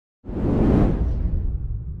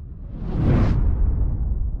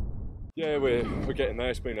Yeah, we're getting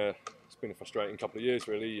there. It's been a frustrating couple of years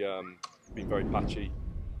really. Been very patchy.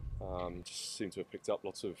 Just seem to have picked up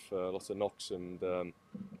lots of knocks, and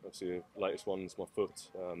obviously the latest one's my foot.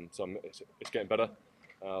 So it's getting better.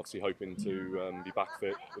 Obviously hoping to be back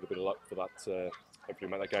fit with a bit of luck for that.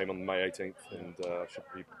 Hopefully make that game on May 18th, and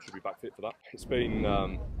should be back fit for that. It's been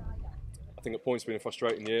I think at points been a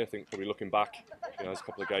frustrating year. I think probably looking back, there's a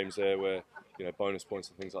couple of games there where bonus points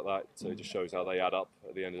and things like that. So it just shows how they add up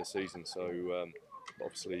at the end of the season. So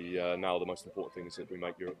obviously now the most important thing is that we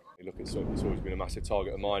make Europe. You look at it's always been a massive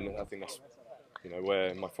target of mine. I think that's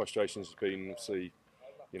where my frustrations have been. Obviously,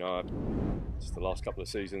 just the last couple of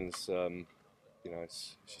seasons.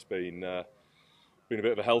 It's just been a bit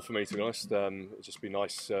of a hell for me, to be honest. It'd just be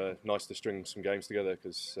nice to string some games together,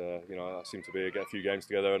 because I seem to get a few games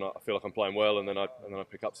together, and I feel like I'm playing well, and then I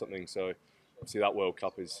pick up something. So obviously that World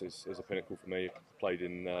Cup is a pinnacle for me. I played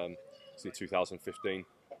in 2015.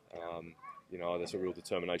 There's a real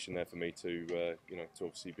determination there for me to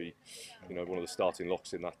obviously be one of the starting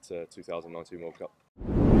locks in that 2019 World Cup.